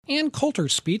Ann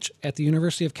Coulter's speech at the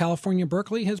University of California,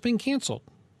 Berkeley has been canceled.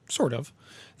 Sort of.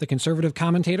 The conservative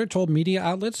commentator told media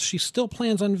outlets she still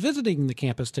plans on visiting the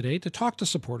campus today to talk to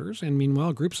supporters, and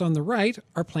meanwhile, groups on the right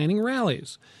are planning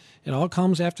rallies. It all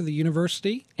comes after the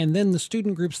university and then the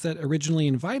student groups that originally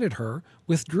invited her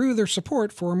withdrew their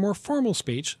support for a more formal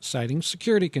speech, citing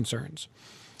security concerns.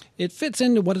 It fits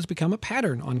into what has become a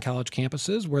pattern on college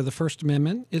campuses where the First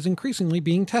Amendment is increasingly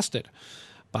being tested.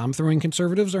 Bomb-throwing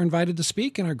conservatives are invited to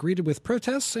speak and are greeted with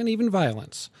protests and even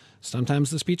violence.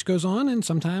 Sometimes the speech goes on and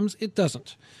sometimes it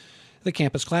doesn't. The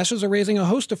campus clashes are raising a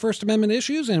host of First Amendment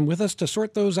issues, and with us to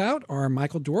sort those out are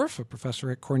Michael Dorf, a professor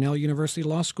at Cornell University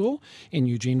Law School, and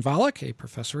Eugene Volokh, a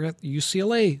professor at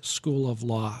UCLA School of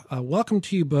Law. Welcome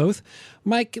to you both.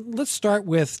 Mike, let's start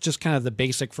with just kind of the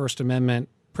basic First Amendment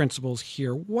principles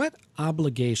here. What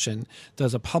obligation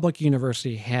does a public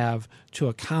university have to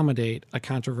accommodate a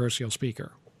controversial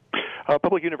speaker? A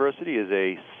public university is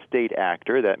a state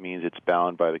actor. That means it's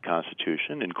bound by the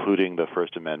Constitution, including the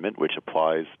First Amendment, which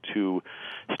applies to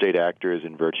state actors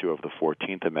in virtue of the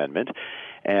 14th Amendment.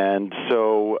 And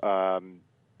so,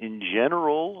 in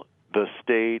general, the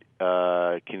state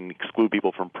can exclude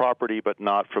people from property, but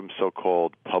not from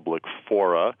so-called public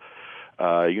fora.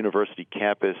 University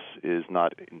campus is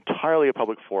not entirely a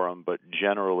public forum, but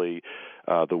generally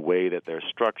the way that they're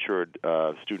structured,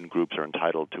 student groups are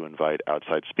entitled to invite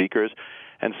outside speakers.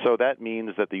 And so that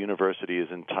means that the university is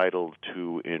entitled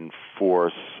to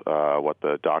enforce what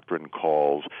the doctrine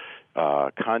calls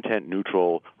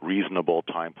content-neutral, reasonable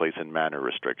time, place, and manner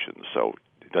restrictions. So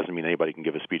it doesn't mean anybody can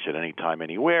give a speech at any time,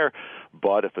 anywhere,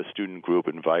 but if a student group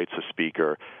invites a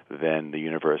speaker, then the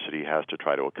university has to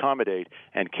try to accommodate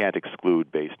and can't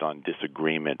exclude based on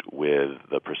disagreement with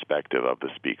the perspective of the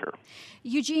speaker.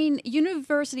 Eugene,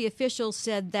 university officials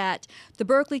said that the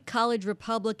Berkeley College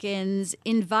Republicans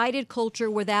invited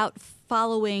Coulter without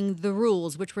following the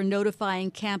rules, which were notifying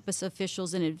campus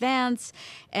officials in advance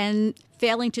and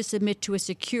failing to submit to a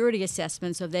security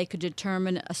assessment so they could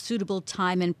determine a suitable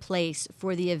time and place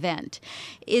for the event.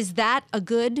 Is that a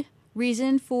good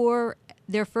reason for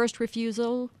their first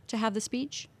refusal to have the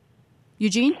speech?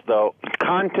 Eugene? Though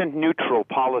content-neutral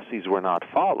policies were not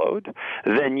followed,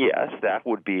 then yes, that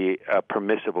would be a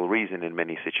permissible reason in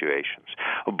many situations.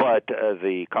 But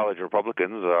the college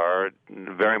Republicans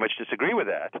very much disagree with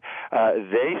that.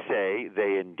 They say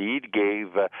they indeed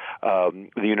gave the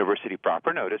university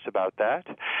proper notice about that,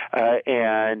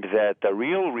 and that the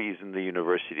real reason the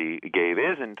university gave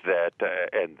isn't that,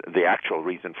 and the actual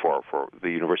reason for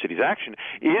the university's action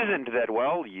isn't that,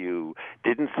 well, you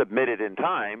didn't submit it in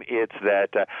time. It's that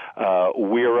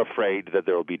we're afraid that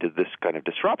there will be this kind of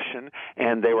disruption,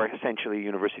 and they were essentially, the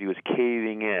university was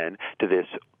caving in to this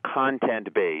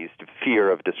content-based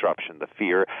fear of disruption, the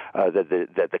fear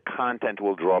that the content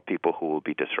will draw people who will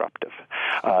be disruptive.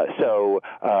 So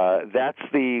that's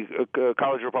the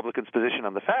college Republicans' position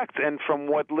on the facts, and from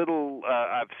what little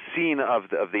I've seen of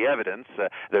the evidence,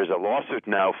 there's a lawsuit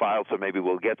now filed, so maybe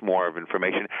we'll get more of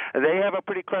information. They have a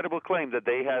pretty credible claim that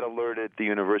they had alerted the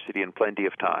university in plenty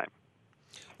of time.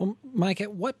 Well, Mike,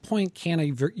 at what point can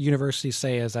a university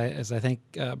say, as I think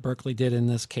Berkeley did in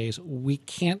this case, we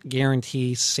can't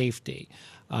guarantee safety,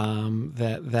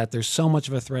 that there's so much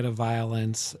of a threat of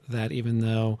violence that even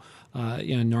though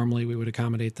normally we would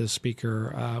accommodate the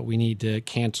speaker, we need to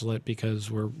cancel it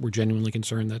because we're genuinely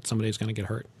concerned that somebody's going to get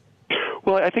hurt?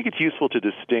 Well, I think it's useful to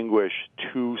distinguish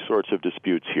two sorts of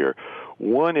disputes here.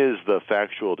 One is the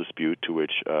factual dispute to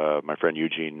which my friend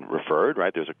Eugene referred,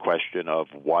 right? There's a question of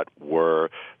what were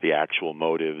the actual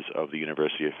motives of the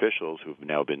university officials who've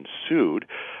now been sued.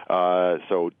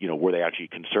 So, were they actually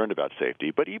concerned about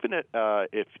safety? But even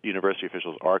if university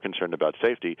officials are concerned about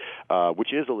safety,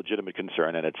 which is a legitimate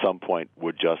concern and at some point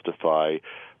would justify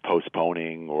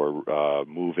postponing or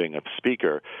moving a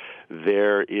speaker,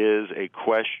 there is a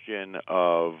question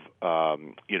of,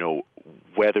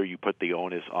 whether you put the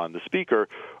onus on the speaker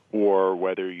or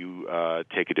whether you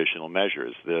take additional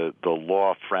measures. The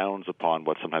law frowns upon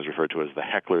what's sometimes referred to as the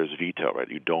heckler's veto, right?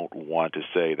 You don't want to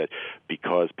say that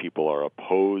because people are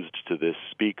opposed to this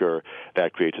speaker,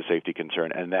 that creates a safety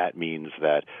concern, and that means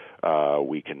that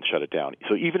we can shut it down.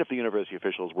 So even if the university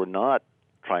officials were not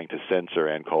trying to censor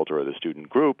Ann Coulter or the student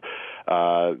group,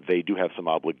 they do have some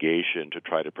obligation to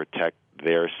try to protect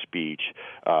their speech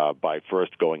by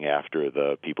first going after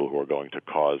the people who are going to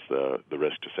cause the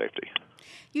risk to safety.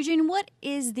 Eugene, what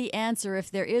is the answer, if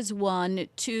there is one,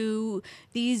 to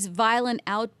these violent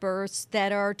outbursts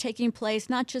that are taking place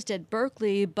not just at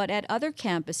Berkeley, but at other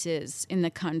campuses in the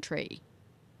country?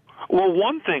 Well,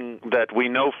 one thing that we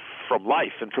know from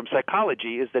life and from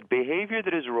psychology is that behavior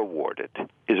that is rewarded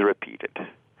is repeated.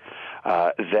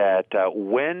 that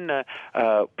when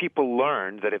people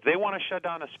learn that if they want to shut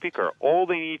down a speaker, all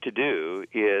they need to do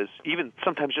is even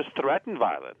sometimes just threaten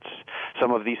violence.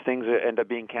 Some of these things end up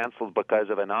being canceled because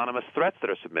of anonymous threats that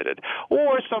are submitted.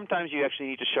 Or sometimes you actually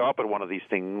need to show up at one of these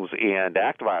things and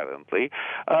act violently.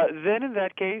 Then in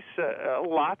that case,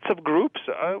 lots of groups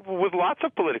with lots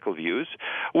of political views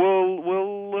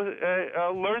will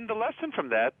learn the lesson from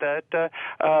that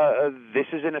this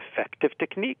is an effective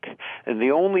technique. And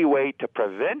the only way to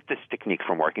prevent this technique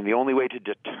from working, the only way to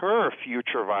deter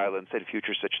future violence and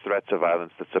future such threats of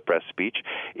violence that suppress speech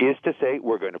is to say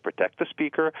we're going to protect the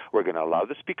speaker, we're going to allow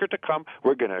the speaker to come,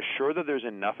 we're going to assure that there's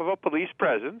enough of a police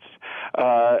presence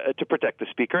to protect the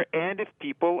speaker, and if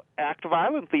people act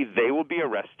violently, they will be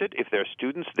arrested. If they're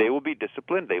students, they will be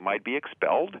disciplined, they might be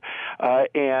expelled,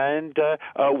 and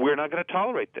we're not going to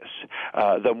tolerate this.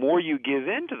 The more you give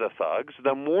in to the thugs,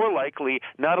 the more likely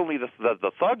not only the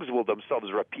thugs will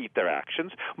themselves repeat their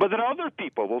actions, but that other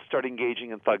people will start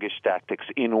engaging in thuggish tactics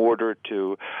in order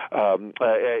to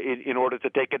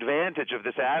take advantage of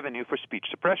this avenue for speech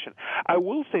suppression. I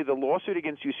will say the lawsuit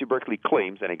against UC Berkeley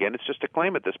claims, and again it's just a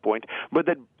claim at this point, but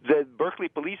that the Berkeley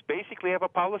police basically have a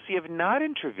policy of not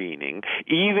intervening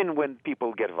even when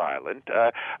people get violent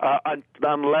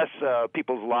unless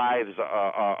people's lives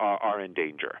are in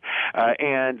danger.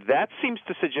 And that seems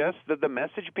to suggest that the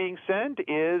message being sent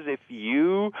is if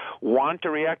you want to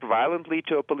react violently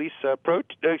to a police to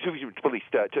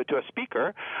a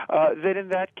speaker, then in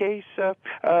that case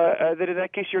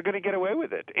you're going to get away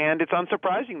with it. And it's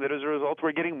unsurprising that as a result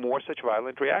we're getting more such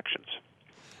violent reactions.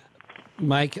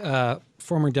 Mike,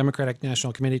 former Democratic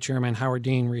National Committee Chairman Howard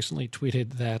Dean recently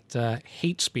tweeted that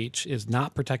hate speech is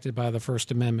not protected by the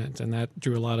First Amendment, and that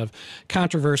drew a lot of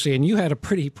controversy. And you had a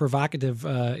pretty provocative,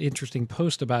 interesting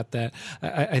post about that.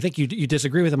 I think you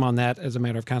disagree with him on that as a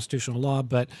matter of constitutional law,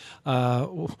 but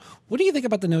what do you think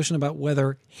about the notion about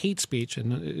whether hate speech,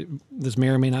 and this may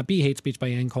or may not be hate speech by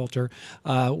Ann Coulter,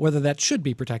 whether that should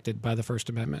be protected by the First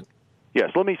Amendment?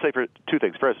 Yes, let me say for two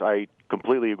things. First, I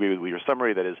completely agree with your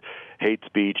summary. That is, hate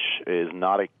speech is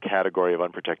not a category of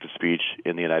unprotected speech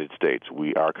in the United States.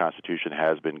 Our Constitution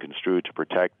has been construed to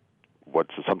protect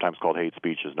what's sometimes called hate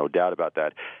speech. There's no doubt about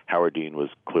that. Howard Dean was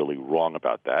clearly wrong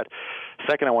about that.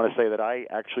 Second, I want to say that I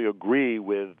actually agree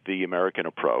with the American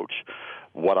approach.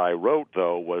 What I wrote,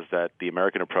 though, was that the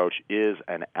American approach is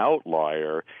an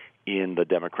outlier in the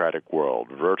democratic world.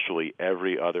 Virtually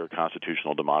every other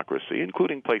constitutional democracy,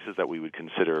 including places that we would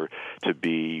consider to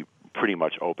be pretty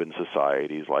much open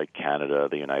societies like Canada,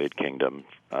 the United Kingdom,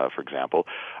 for example,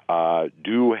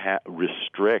 do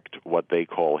restrict what they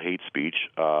call hate speech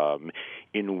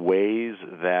in ways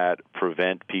that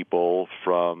prevent people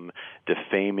from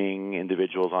defaming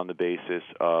individuals on the basis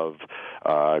of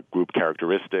group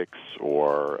characteristics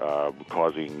or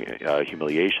causing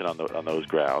humiliation on those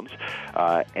grounds,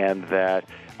 and that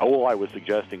all I was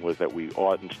suggesting was that we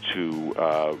oughtn't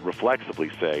to reflexively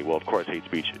say, well, of course, hate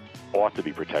speech ought to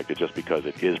be protected just because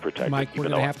it is protected. Mike, we're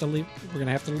going to have to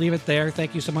leave it there.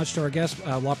 Thank you so much to our guests,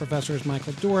 law professors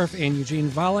Michael Dorff and Eugene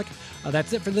Volokh.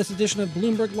 That's it for this edition of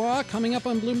Bloomberg Law. Coming up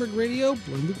on Bloomberg Radio,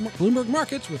 Bloomberg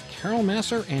Markets with Carol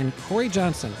Masser and Corey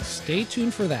Johnson. Stay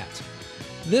tuned for that.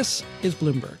 This is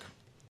Bloomberg.